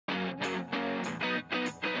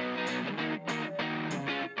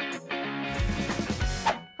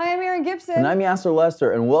Gibson. And I'm Yassir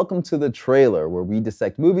Lester, and welcome to The Trailer, where we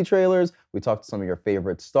dissect movie trailers, we talk to some of your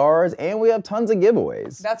favorite stars, and we have tons of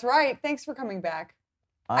giveaways. That's right. Thanks for coming back.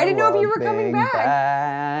 I didn't know if you were coming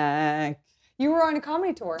back. You were on a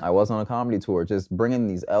comedy tour. I was on a comedy tour, just bringing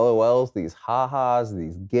these LOLs, these ha-has,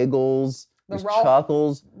 these giggles, these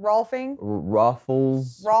chuckles.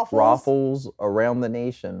 Ruffles around the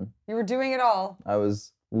nation. You were doing it all. I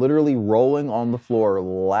was literally rolling on the floor,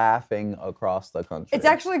 laughing across the country. It's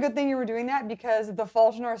actually a good thing you were doing that, because The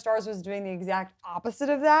Fault in Our Stars was doing the exact opposite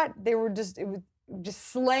of that. They were just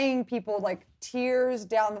slaying people, like tears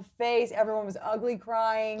down the face. Everyone was ugly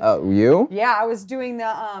crying. Oh, you? Yeah, I was doing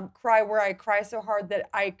the cry where I cry so hard that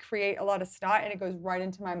I create a lot of snot and it goes right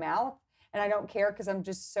into my mouth. And I don't care because I'm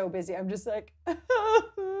just so busy. I'm just like,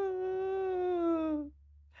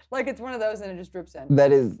 like it's one of those and it just drips in.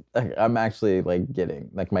 That is, I'm actually like getting,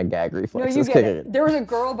 like my gag reflex is kicking. kicking it. There was a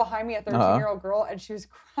girl behind me, a 13-year-old girl, and she was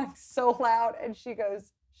crying so loud, and she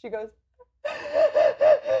goes, it's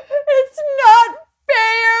not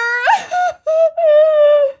fair.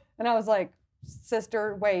 And I was like,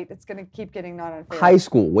 sister, wait, it's gonna keep getting not unfair. High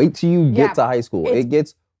school, wait till you get to high school. It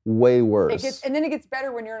gets way worse. And then it gets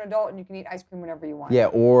better when you're an adult and you can eat ice cream whenever you want. Yeah,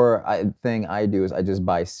 or thing I do is I just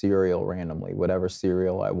buy cereal randomly, whatever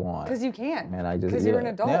cereal I want. Because you can. And I just because you're an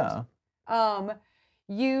adult. Yeah.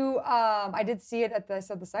 I did see it at the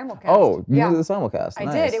simulcast. Oh, you did the simulcast.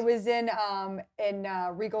 I did. It was in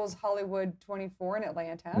Regal's Hollywood 24 in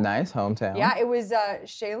Atlanta. Nice, hometown. Yeah, it was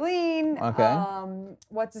Shailene. Okay.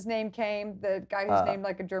 What's his name came? The guy who's named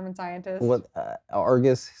like a German scientist. What?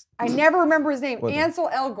 Argus? I never remember his name. Ansel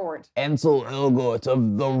Elgort. Ansel Elgort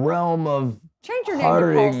of the realm of Change your name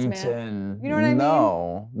to Paul Smith. You know what I mean?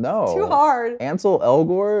 No. It's too hard. Ansel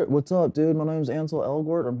Elgort? What's up, dude? My name's Ansel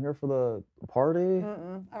Elgort. I'm here for the party.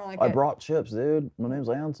 I don't like it. I brought chips, dude. My name's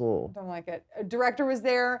Ansel. Don't like it. A director was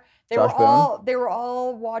there. They were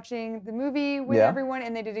all watching the movie with everyone,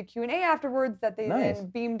 and they did a Q&A afterwards that they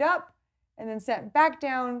then beamed up and then sent back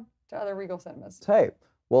down to other Regal cinemas. Tight.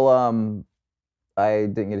 Well, I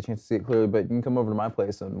didn't get a chance to see it clearly, but you can come over to my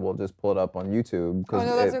place and we'll just pull it up on YouTube. Oh,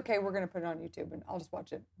 no, that's okay. We're going to put it on YouTube and I'll just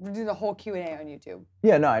watch it. We'll do the whole Q&A on YouTube.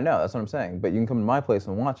 Yeah, no, I know. That's what I'm saying. But you can come to my place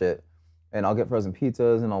and watch it, and I'll get frozen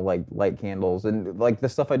pizzas and I'll like light candles and like the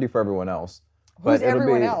stuff I do for everyone else. Who's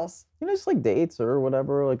everyone else? You know, just like dates or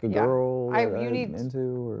whatever, like a girl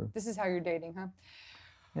Or... This is how you're dating, huh?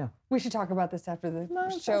 Yeah. We should talk about this after the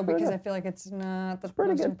show because I feel like it's not the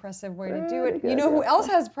most impressive way to do it. You know who else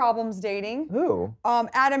has problems dating? Who?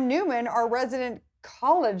 Adam Newman, our resident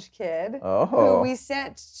college kid, who we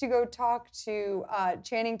sent to go talk to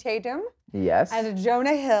Channing Tatum. Yes. And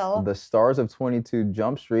Jonah Hill. The stars of 22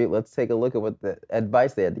 Jump Street. Let's take a look at what the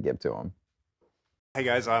advice they had to give to him. Hey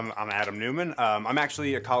guys, I'm Adam Newman. I'm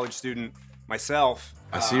actually a college student myself.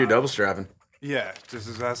 I see you're double strapping. Yeah,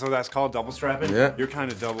 so that's called double strapping? Yeah. You're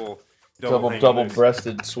kind of double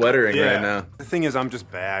breasted sweatering right now. The thing is, I'm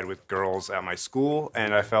just bad with girls at my school,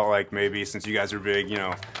 and I felt like maybe since you guys are big, you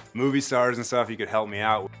know, movie stars and stuff, you could help me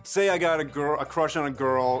out. Say I got a crush on a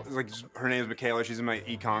girl, like her name's Michaela, she's in my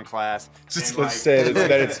econ class. Let's just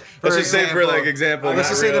say for like example. Let's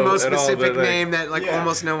just say the most specific name that like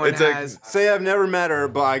almost no one has. Say I've never met her,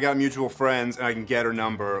 but I got mutual friends and I can get her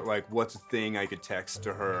number. Like, what's a thing I could text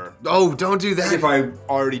to her? Oh, don't do that. If I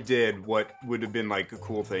already did, what would have been like a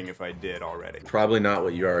cool thing if I did already? Probably not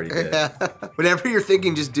what you already did. Whatever you're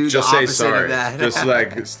thinking, just do the opposite of that. Just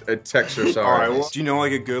like a text or sorry. All right, well, do you know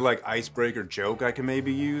like a good like icebreaker joke I can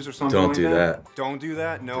maybe use or something? Don't do that. Don't do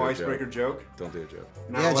that? No icebreaker joke? Don't do a joke.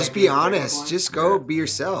 Yeah, just be honest. Just go be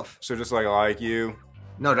yourself. So just like I like you.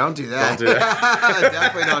 No, don't do that. Don't do that.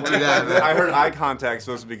 Definitely don't do that. Man. I heard eye contact's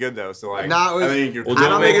supposed to be good though, so like not I think you're I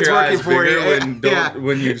don't think it's working for you.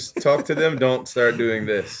 When you talk to them, don't start doing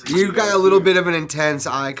this. You got a little bit of an intense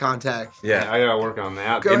eye contact. Yeah, I gotta work on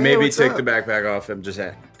that. And maybe take the backpack off and just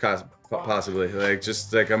possibly like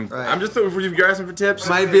just like I'm just looking for you guys for tips.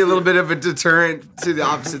 Might be a little bit of a deterrent to the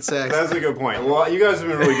opposite sex. That's a good point. Well, you guys have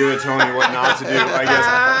been really good at telling me what not to do. I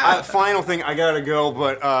guess. Final thing, I gotta go,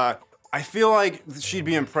 but I feel like she'd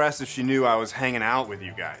be impressed if she knew I was hanging out with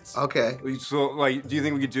you guys. Okay. So like, do you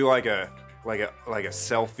think we could do like a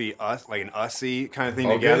selfie like an ussy kind of thing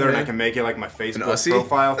together, and I can make it like my Facebook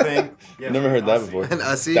profile thing? Yeah, never heard that before. An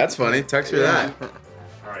ussy? That's funny. Text her that.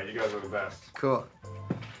 All right, you guys are the best. Cool.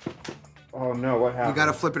 Oh no, what happened? You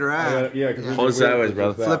gotta flip it around. Yeah. Hold it sideways,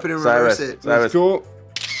 brother. Flip it and reverse it. That's cool.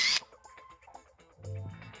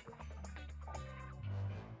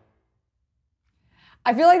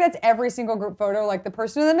 I feel like that's every single group photo. Like the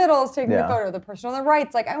person in the middle is taking the photo. The person on the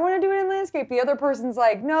right's like, I want to do it in landscape. The other person's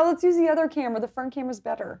like, no, let's use the other camera. The front camera's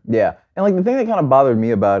better. Yeah. And like the thing that kind of bothered me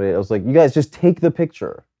about it, I was like, you guys just take the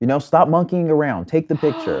picture. You know, stop monkeying around. Take the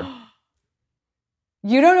picture.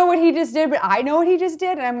 You don't know what he just did, but I know what he just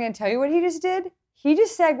did. And I'm going to tell you what he just did. He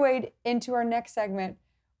just segued into our next segment,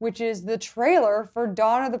 which is the trailer for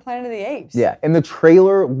Dawn of the Planet of the Apes. Yeah, and the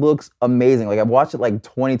trailer looks amazing. Like, I've watched it like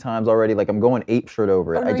 20 times already. Like, I'm going ape shirt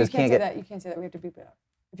over it. Oh, no, I just can't say get... that. You can't say that. We have to beep it up.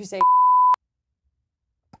 If you say...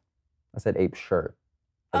 I said ape shirt.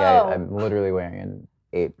 Like, I'm literally wearing an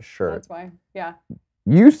ape shirt. That's why. Yeah.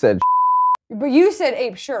 You said But you said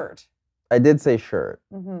ape shirt. I did say shirt.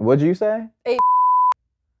 What'd you say? Ape.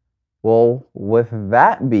 Well, with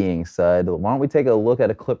that being said, why don't we take a look at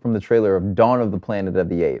a clip from the trailer of Dawn of the Planet of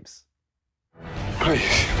the Apes?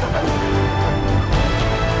 Please.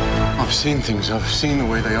 I've seen things. I've seen the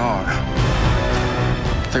way they are.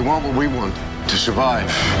 They want what we want to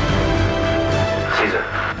survive. Caesar,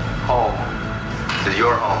 home. This is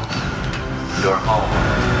your home. Your home.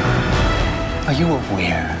 Are you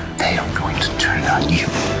aware they are going to turn on you?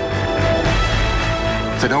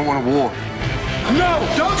 They don't want a war. No!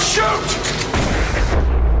 Don't shoot!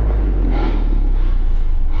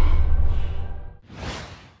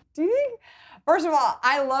 Do you think... First of all,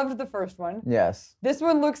 I loved the first one. Yes. This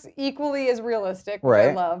one looks equally as realistic, which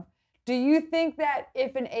I love. Do you think that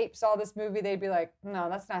if an ape saw this movie, they'd be like, no,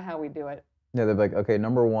 that's not how we do it? Yeah, they'd be like, okay,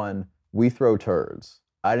 number one, we throw turds.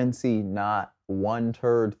 I didn't see not one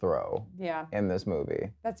turd throw in this movie.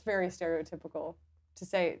 That's very stereotypical to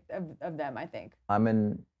say of them, I think. I'm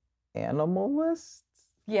an animalist?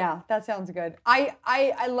 Yeah, that sounds good.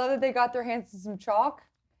 I love that they got their hands on some chalk.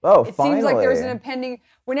 Oh, it finally. Seems like there's an impending,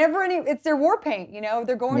 it's their war paint, you know,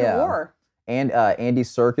 they're going to war. And Andy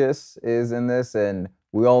Serkis is in this, and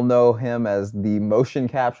we all know him as the motion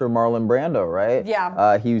capture Marlon Brando, right?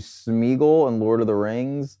 Yeah. He's Smeagol in Lord of the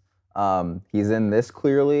Rings. He's in this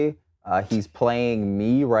clearly. He's playing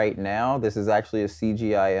me right now. This is actually a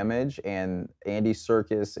CGI image, and Andy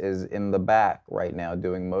Serkis is in the back right now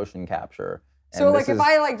doing motion capture. So like if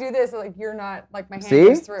I like do this, like you're not, like my hand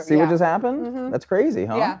goes through. See what just happened? That's crazy,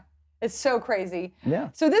 huh? Yeah, it's so crazy. Yeah.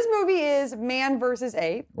 So this movie is Man vs.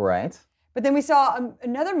 Ape. Right. But then we saw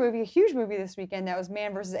another movie, a huge movie this weekend that was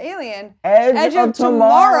Man vs. Alien. Edge of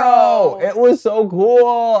Tomorrow. It was so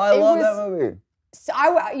cool. I love that movie. So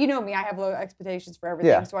you know me, I have low expectations for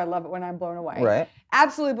everything, so I love it when I'm blown away. Right.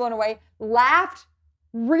 Absolutely blown away. Laughed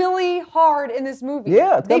really hard in this movie.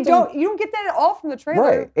 Yeah. You don't get that at all from the trailer.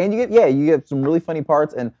 Right. And you get some really funny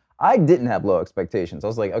parts, and I didn't have low expectations. I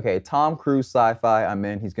was like, okay, Tom Cruise sci-fi, I'm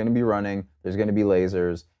in. He's going to be running. There's going to be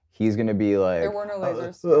lasers. He's going to be like... There were no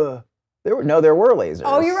lasers. There were lasers.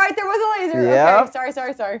 Oh, you're right. There was a laser. Yeah. Okay,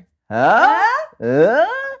 sorry. Huh?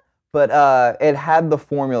 But it had the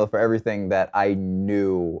formula for everything that I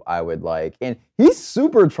knew I would like. And he's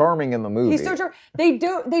super charming in the movie. He's so charming. They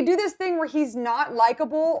do this thing where he's not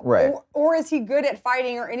likable. Right. Or is he good at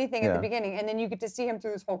fighting or anything at the beginning? And then you get to see him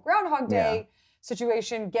through this whole Groundhog Day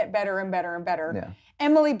situation get better and better and better. Yeah.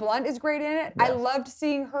 Emily Blunt is great in it. Yes. I loved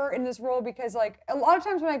seeing her in this role because like a lot of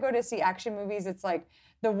times when I go to see action movies, it's like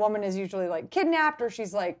the woman is usually like kidnapped or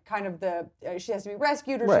she's like kind of she has to be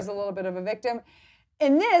rescued or she's a little bit of a victim.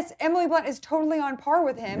 In this, Emily Blunt is totally on par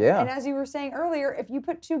with him. Yeah. And as you were saying earlier, if you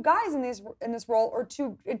put two guys in this role or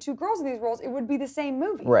two girls in these roles, it would be the same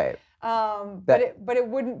movie. Right. But it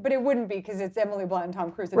wouldn't be because it's Emily Blunt and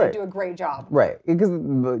Tom Cruise and they do a great job. Right. Because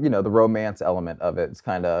the romance element of it is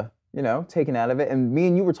kind of taken out of it. And me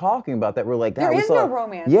and you were talking about that. We're like, there is no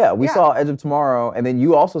romance. Yeah, we saw Edge of Tomorrow, and then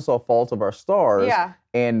you also saw Fault of Our Stars. Yeah.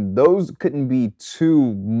 And those couldn't be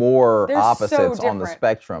two more opposites so on the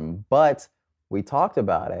spectrum. But we talked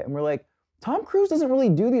about it, and we're like, Tom Cruise doesn't really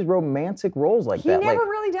do these romantic roles like that. He never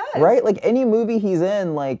really does. Right? Like any movie he's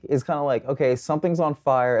in, like is kind of like, okay, something's on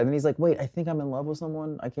fire, and then he's like, wait, I think I'm in love with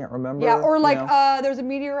someone. I can't remember. Yeah, or like, there's a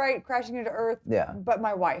meteorite crashing into Earth. Yeah. But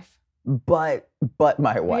my wife. But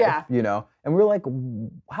my wife, and we're like,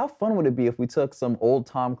 how fun would it be if we took some old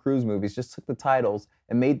Tom Cruise movies, just took the titles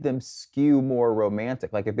and made them skew more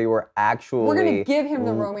romantic, like if they were actually... We're going to give him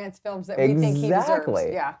the romance films that we think he deserves.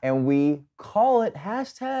 Yeah. And we call it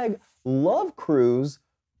 #LoveCruise,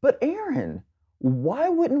 but Erin, why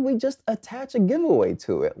wouldn't we just attach a giveaway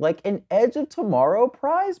to it? Like an Edge of Tomorrow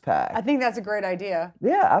prize pack. I think that's a great idea.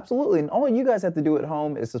 Yeah, absolutely. And all you guys have to do at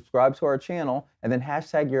home is subscribe to our channel and then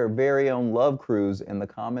hashtag your very own Love Cruise in the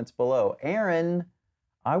comments below. Erin,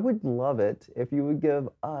 I would love it if you would give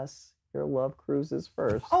us your love cruises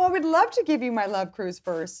first. Oh, I would love to give you my love cruise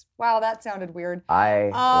first. Wow, that sounded weird. I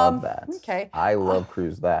love that. Okay. I love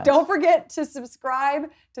cruise that. Don't forget to subscribe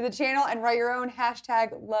to the channel and write your own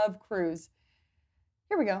hashtag love cruise.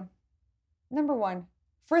 Here we go. Number 1,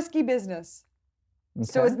 frisky business. Okay.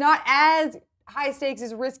 So it's not as high stakes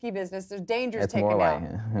as risky business. There's dangers taken more out.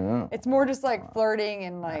 like, It's more just like flirting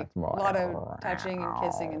and like a more lot like, of touching and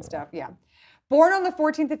kissing and stuff. Yeah. Born on the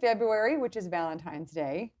 14th of February, which is Valentine's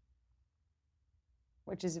Day.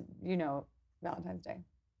 Which is, Valentine's Day.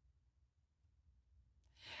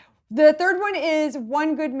 The third one is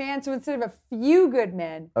one good man. So instead of a few good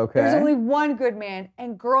men, there's only one good man.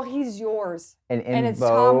 And girl, he's yours. And it's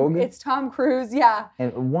Vogue. It's Tom Cruise, yeah.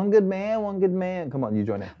 And one good man. Come on, you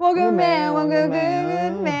join it. One good man.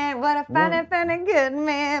 What a fine good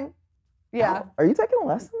man. Yeah. Are you taking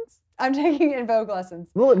lessons? I'm taking In Vogue lessons.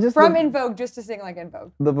 Well, just From In Vogue, just to sing like In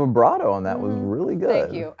Vogue. The vibrato on that was really good.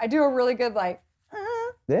 Thank you. I do a really good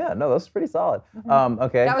Yeah, no, that's pretty solid.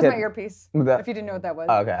 Okay. That was my earpiece, if you didn't know what that was.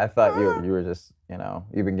 Okay, I thought you were just,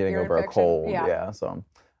 you've been getting Ear over infection? a cold. Yeah. So,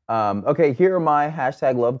 okay, here are my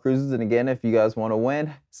hashtag love cruises. And again, if you guys want to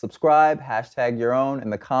win, subscribe, hashtag your own in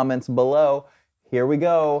the comments below. Here we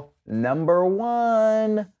go. Number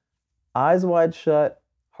 1, eyes wide shut,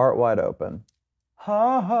 heart wide open.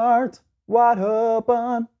 Heart wide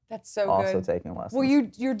open. That's so good. Also taking lessons. Well,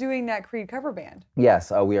 you're doing that Creed cover band.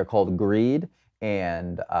 Yes, we are called Greed.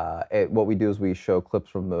 And what we do is we show clips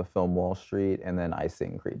from the film Wall Street, and then I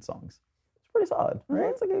sing Creed songs. It's pretty solid, right?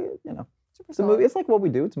 It's like it's a movie. It's like what we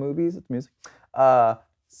do. It's movies. It's music.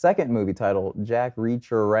 Second movie title: Jack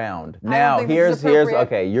Reach Around. Now here's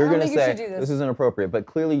okay. You're gonna say this isn't appropriate, but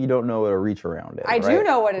clearly you don't know what a reach around is. I do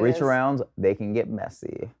know what it is. Reach arounds, they can get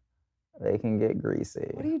messy. They can get greasy.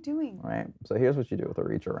 What are you doing? Right. So here's what you do with a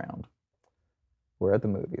reach around. We're at the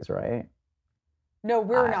movies, right? No,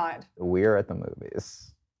 we're not. We're at the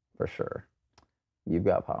movies, for sure. You've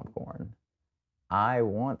got popcorn. I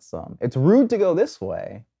want some. It's rude to go this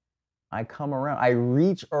way. I come around. I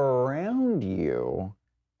reach around you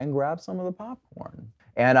and grab some of the popcorn.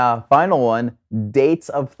 And final one, Dates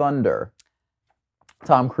of Thunder.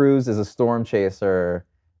 Tom Cruise is a storm chaser,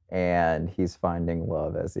 and he's finding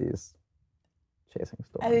love as he's chasing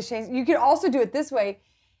storms. You could also do it this way.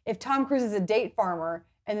 If Tom Cruise is a date farmer,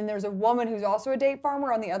 and then there's a woman who's also a date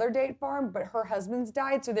farmer on the other date farm, but her husband's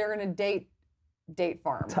died, so they're gonna date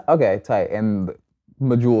farm. Okay, tight. And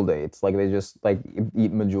Majul dates, like they just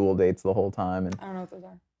eat Majul dates the whole time. And I don't know what those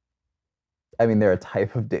are. I mean, they're a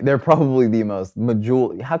type of date. They're probably the most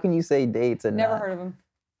Majul. How can you say dates and never heard of them?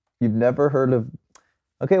 You've never heard of?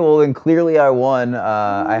 Okay, well then clearly I won.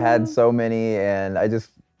 I had so many, and I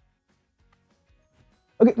just.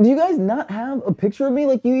 Okay, do you guys not have a picture of me?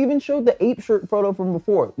 Like you even showed the ape shirt photo from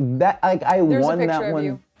before. That I won that one.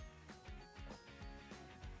 You.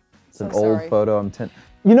 It's an old photo.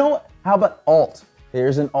 You know what? How about alt?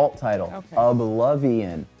 Here's an alt title. Okay.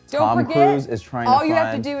 Oblivion. Tom Cruise is trying to find. All you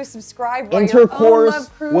have to do is subscribe.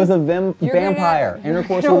 Intercourse with a vampire.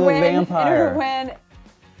 Intercourse with a vampire. You're gonna win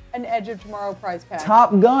an Edge of Tomorrow prize pack.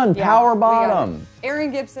 Top Gun. Power Bottom.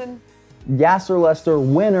 Erin Gibson. Yassir Lester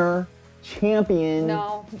winner. Champion.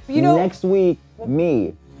 No. Next week,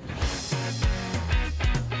 me.